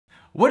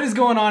What is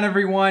going on,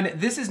 everyone?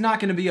 This is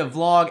not going to be a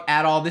vlog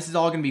at all. This is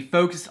all going to be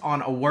focused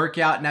on a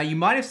workout. Now, you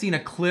might have seen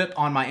a clip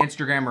on my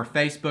Instagram or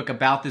Facebook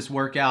about this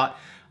workout,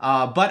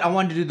 but I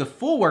wanted to do the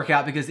full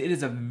workout because it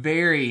is a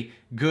very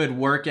good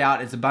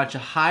workout. It's a bunch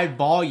of high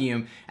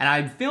volume, and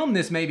I filmed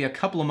this maybe a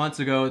couple of months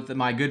ago with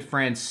my good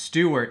friend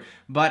Stuart,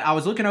 but I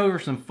was looking over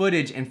some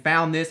footage and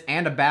found this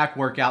and a back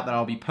workout that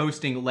I'll be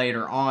posting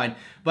later on.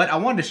 But I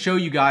wanted to show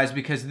you guys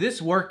because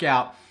this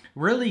workout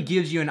really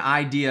gives you an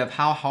idea of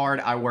how hard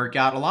I work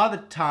out. A lot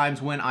of the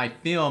times when I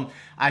film,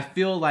 I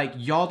feel like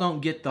y'all don't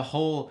get the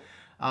whole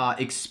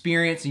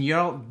experience, and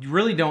you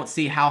really don't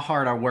see how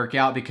hard I work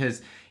out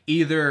because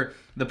either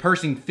the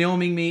person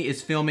filming me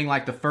is filming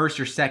like the first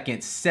or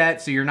second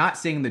set, so you're not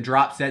seeing the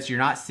drop sets, you're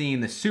not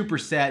seeing the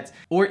supersets,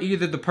 or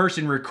either the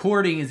person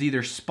recording is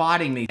either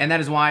spotting me, and that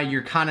is why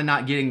you're kind of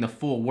not getting the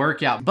full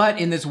workout. But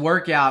in this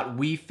workout,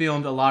 we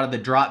filmed a lot of the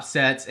drop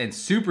sets and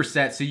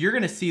supersets, so you're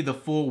gonna see the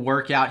full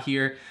workout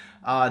here.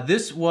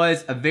 This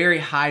was a very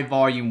high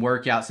volume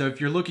workout, so if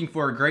you're looking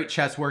for a great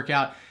chest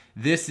workout,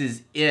 this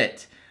is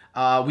it.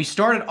 We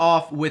started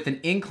off with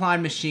an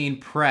incline machine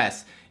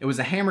press. It was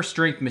a hammer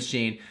strength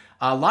machine.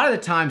 A lot of the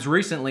times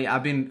recently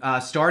I've been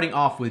starting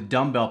off with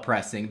dumbbell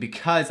pressing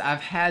because I've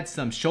had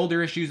some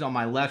shoulder issues on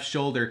my left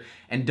shoulder,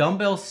 and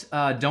dumbbells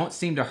don't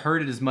seem to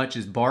hurt it as much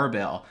as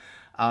barbell.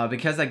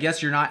 Because I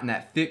guess you're not in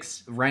that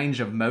fixed range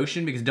of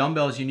motion, because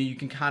dumbbells, you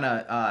can kind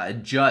of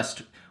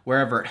adjust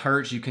wherever it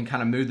hurts. You can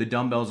kind of move the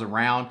dumbbells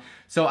around.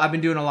 So I've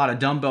been doing a lot of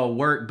dumbbell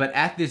work, but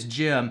at this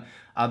gym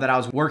that I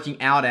was working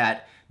out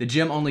at, the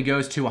gym only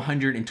goes to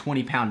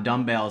 120-pound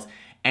dumbbells.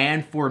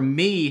 And for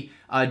me,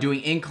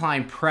 doing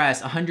incline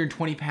press,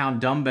 120-pound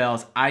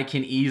dumbbells, I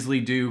can easily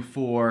do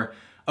for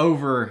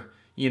over,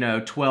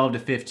 12 to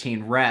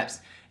 15 reps.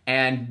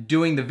 And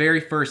doing the very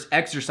first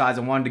exercise,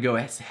 I wanted to go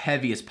as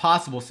heavy as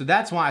possible. So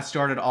that's why I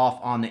started off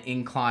on the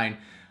incline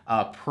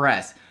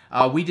press.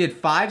 We did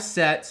 5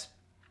 sets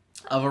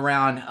of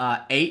around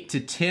 8 to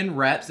 10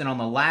 reps. And on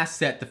the last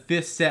set, the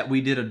 5th set, we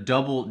did a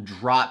double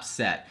drop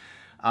set.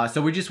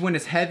 So we just went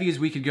as heavy as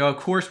we could go. Of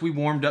course, we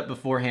warmed up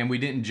beforehand. We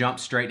didn't jump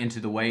straight into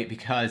the weight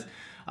because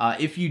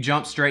if you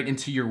jump straight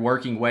into your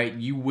working weight,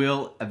 you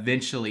will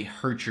eventually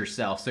hurt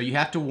yourself. So you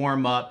have to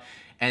warm up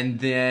and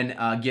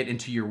then get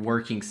into your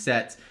working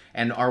sets.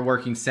 And our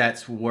working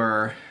sets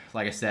were,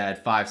 like I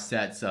said, 5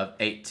 sets of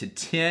 8 to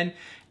 10.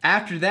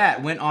 After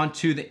that, went on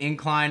to the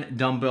incline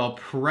dumbbell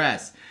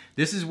press.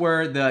 This is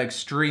where the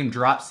extreme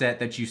drop set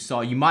that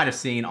you might have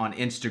seen on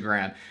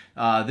Instagram.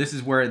 This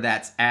is where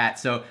that's at.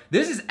 So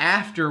this is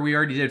after we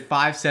already did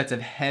 5 sets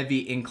of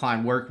heavy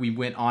incline work. We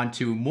went on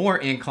to more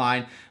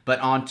incline, but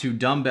onto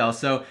dumbbells.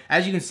 So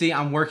as you can see,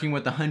 I'm working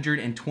with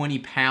 120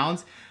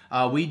 pounds.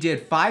 We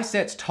did 5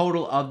 sets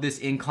total of this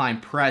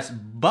incline press,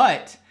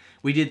 but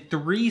we did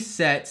 3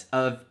 sets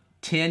of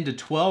 10 to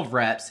 12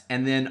 reps.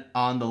 And then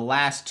on the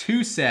last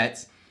 2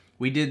 sets,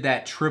 we did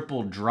that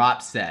triple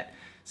drop set.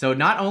 So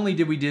not only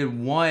did we do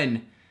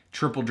 1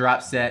 triple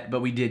drop set,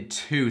 but we did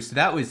 2. So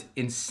that was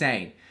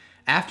insane.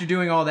 After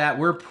doing all that,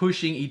 we're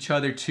pushing each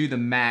other to the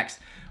max.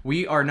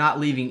 We are not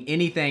leaving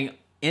anything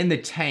in the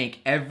tank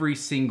every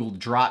single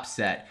drop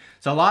set.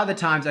 So a lot of the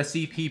times I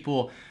see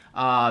people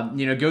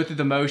go through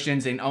the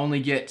motions and only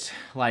get,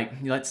 like,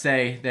 let's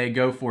say they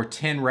go for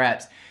 10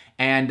 reps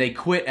and they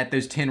quit at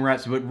those 10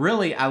 reps. But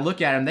really, I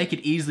look at them, they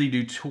could easily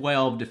do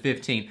 12 to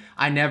 15.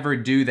 I never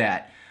do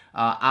that.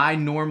 I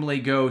normally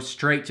go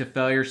straight to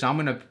failure, so I'm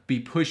gonna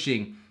be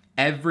pushing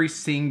every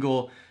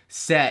single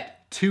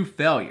set to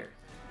failure.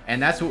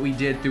 And that's what we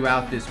did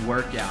throughout this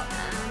workout.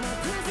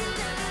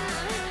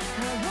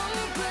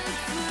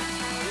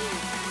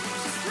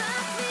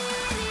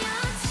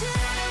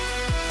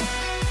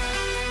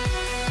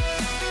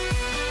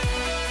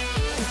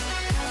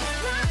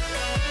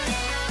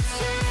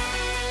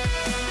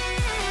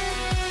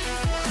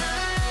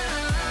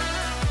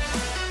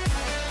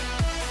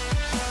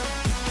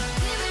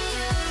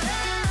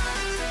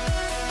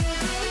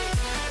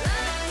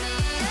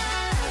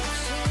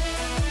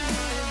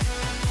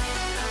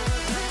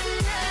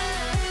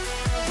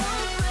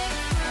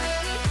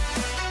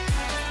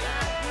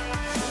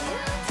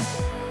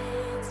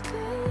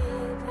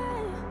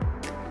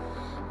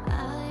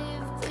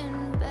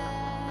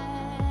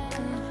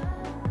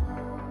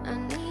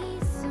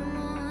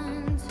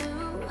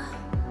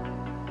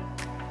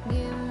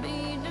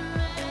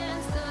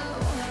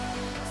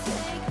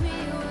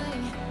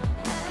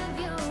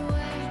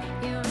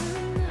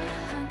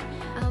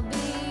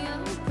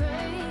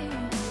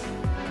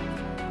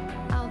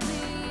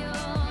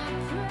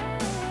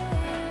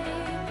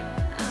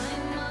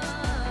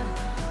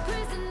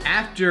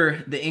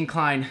 After the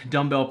incline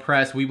dumbbell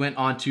press, we went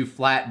on to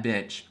flat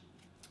bench.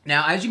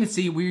 Now, as you can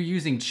see, we're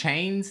using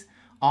chains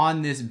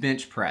on this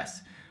bench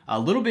press. A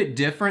little bit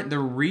different. The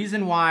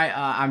reason why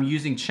I'm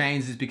using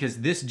chains is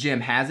because this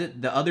gym has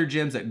it. The other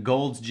gyms at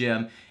Gold's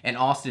Gym in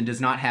Austin does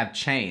not have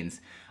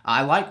chains.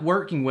 I like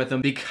working with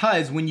them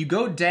because when you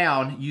go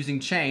down using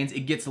chains,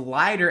 it gets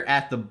lighter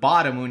at the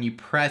bottom. When you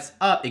press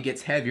up, it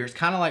gets heavier. It's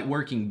kind of like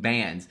working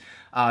bands.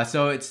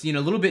 So it's, a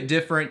little bit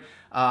different.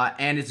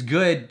 and it's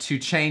good to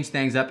change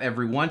things up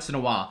every once in a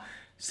while.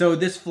 So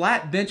this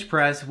flat bench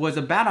press was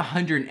about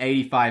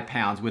 185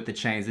 pounds with the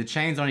chains. The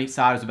chains on each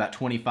side was about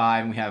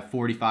 25, and we have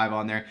 45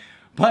 on there.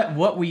 But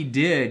what we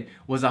did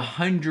was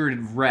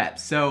 100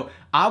 reps. So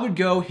I would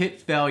go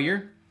hit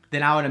failure,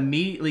 then I would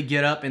immediately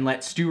get up and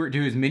let Stuart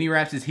do as many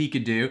reps as he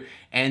could do,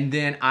 and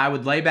then I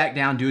would lay back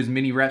down, do as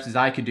many reps as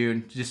I could do,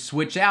 and just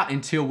switch out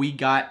until we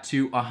got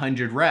to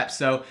 100 reps.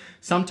 So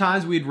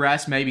sometimes we'd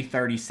rest maybe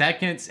 30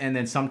 seconds, and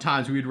then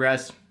sometimes we'd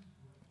rest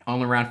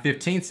only around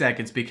 15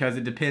 seconds because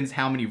it depends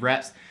how many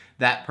reps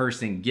that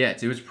person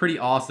gets. It was pretty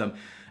awesome.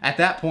 At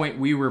that point,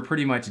 we were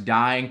pretty much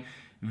dying.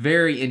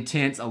 Very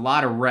intense, a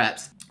lot of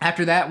reps.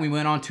 After that, we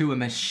went on to a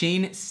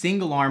machine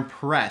single arm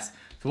press.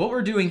 So what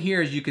we're doing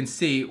here, as you can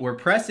see, we're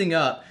pressing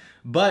up,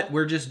 but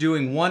we're just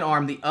doing one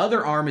arm. The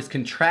other arm is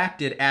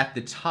contracted at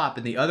the top,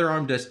 and the other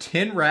arm does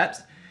 10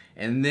 reps.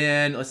 And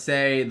then let's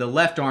say the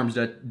left arm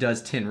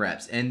does 10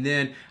 reps. And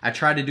then I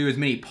try to do as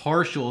many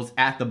partials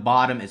at the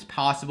bottom as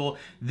possible.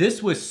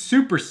 This was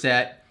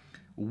superset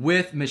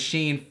with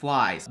machine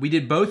flies. We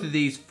did both of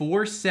these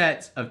 4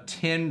 sets of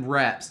 10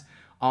 reps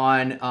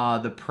on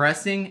the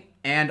pressing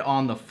and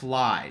on the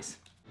flies.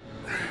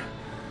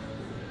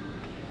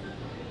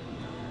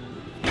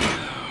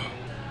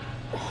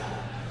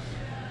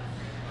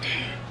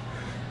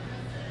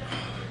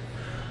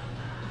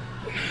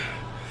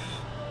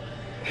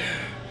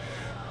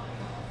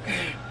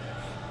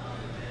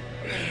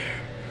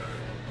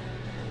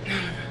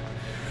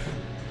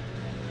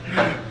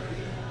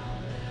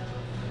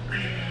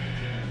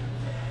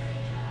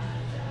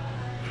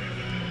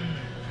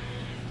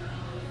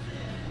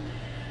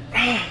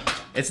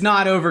 It's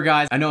not over,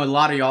 guys. I know a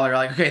lot of y'all are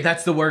like, okay,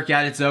 that's the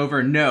workout, it's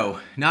over. No,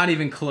 not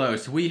even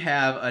close. We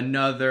have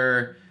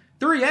another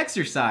 3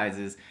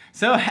 exercises.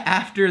 So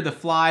after the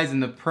flies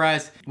and the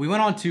press, we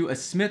went on to a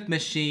Smith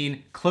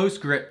machine close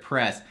grip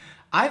press.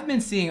 I've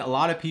been seeing a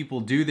lot of people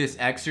do this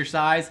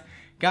exercise.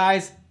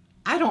 Guys,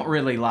 I don't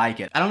really like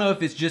it. I don't know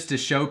if it's just to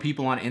show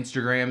people on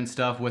Instagram and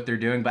stuff what they're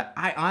doing, but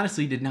I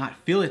honestly did not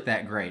feel it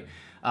that great.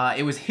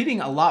 It was hitting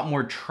a lot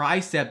more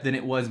tricep than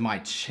it was my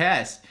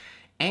chest.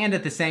 And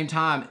at the same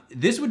time,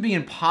 this would be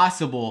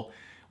impossible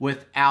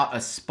without a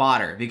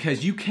spotter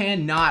because you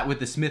cannot, with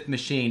the Smith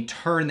machine,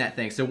 turn that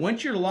thing. So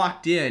once you're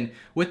locked in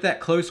with that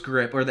close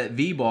grip or that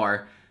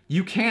V-bar,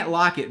 you can't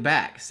lock it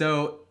back.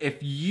 So if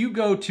you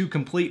go to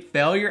complete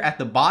failure at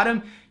the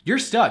bottom, you're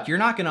stuck. You're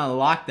not gonna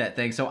lock that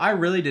thing. So I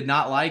really did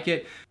not like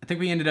it. I think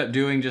we ended up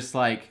doing just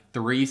like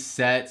 3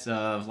 sets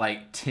of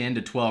like 10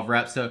 to 12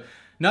 reps. So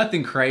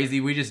nothing crazy.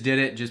 We just did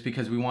it just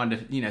because we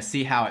wanted to,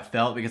 see how it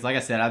felt because like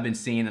I said, I've been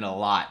seeing it a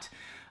lot.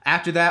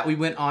 After that, we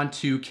went on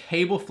to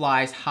cable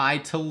flies high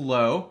to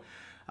low.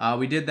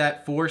 We did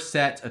that 4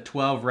 sets of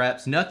 12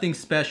 reps. Nothing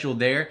special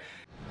there.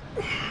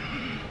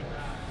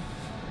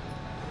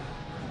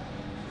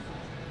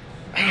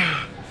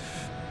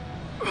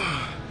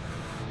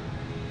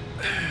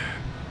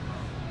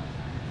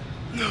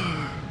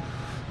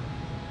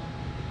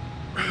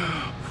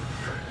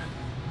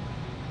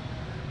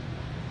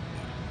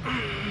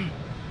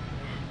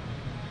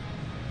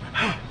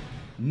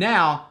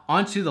 Now,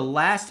 onto the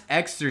last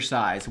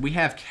exercise. We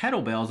have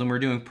kettlebells and we're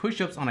doing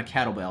push-ups on a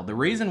kettlebell. The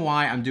reason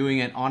why I'm doing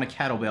it on a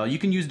kettlebell, you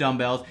can use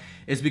dumbbells,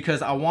 is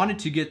because I wanted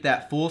to get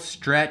that full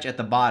stretch at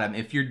the bottom.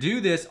 If you do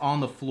this on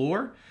the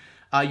floor,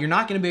 you're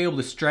not gonna be able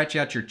to stretch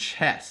out your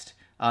chest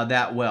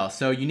that well.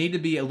 So you need to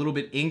be a little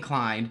bit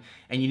inclined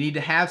and you need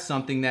to have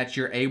something that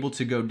you're able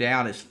to go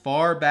down as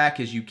far back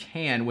as you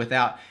can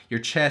without your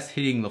chest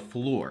hitting the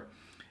floor.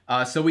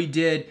 So we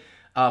did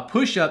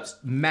push-ups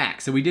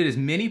max. So we did as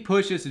many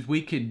push-ups as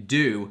we could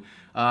do.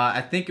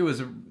 I think it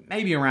was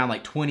maybe around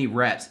like 20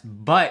 reps,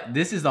 but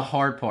this is the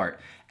hard part.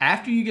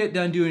 After you get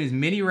done doing as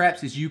many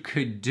reps as you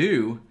could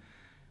do,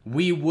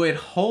 we would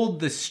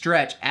hold the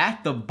stretch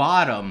at the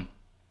bottom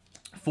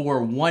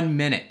for 1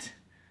 minute.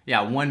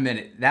 Yeah, 1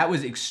 minute. That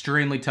was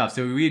extremely tough.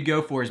 So we'd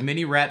go for as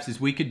many reps as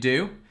we could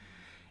do,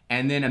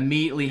 and then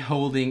immediately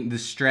holding the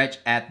stretch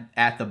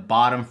at the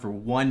bottom for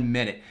 1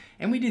 minute.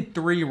 And we did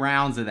 3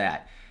 rounds of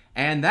that.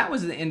 And that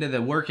was the end of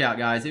the workout,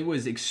 guys. It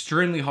was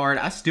extremely hard.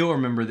 I still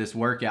remember this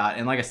workout.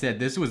 And like I said,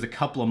 this was a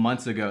couple of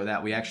months ago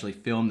that we actually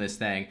filmed this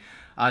thing.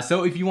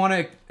 So if you want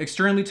an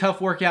extremely tough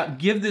workout,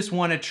 give this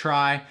one a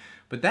try.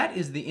 But that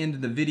is the end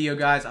of the video,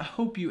 guys. I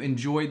hope you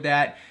enjoyed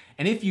that.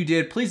 And if you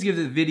did, please give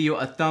the video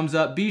a thumbs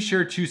up. Be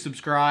sure to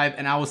subscribe,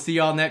 and I will see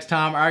y'all next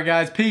time. All right,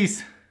 guys,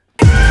 peace.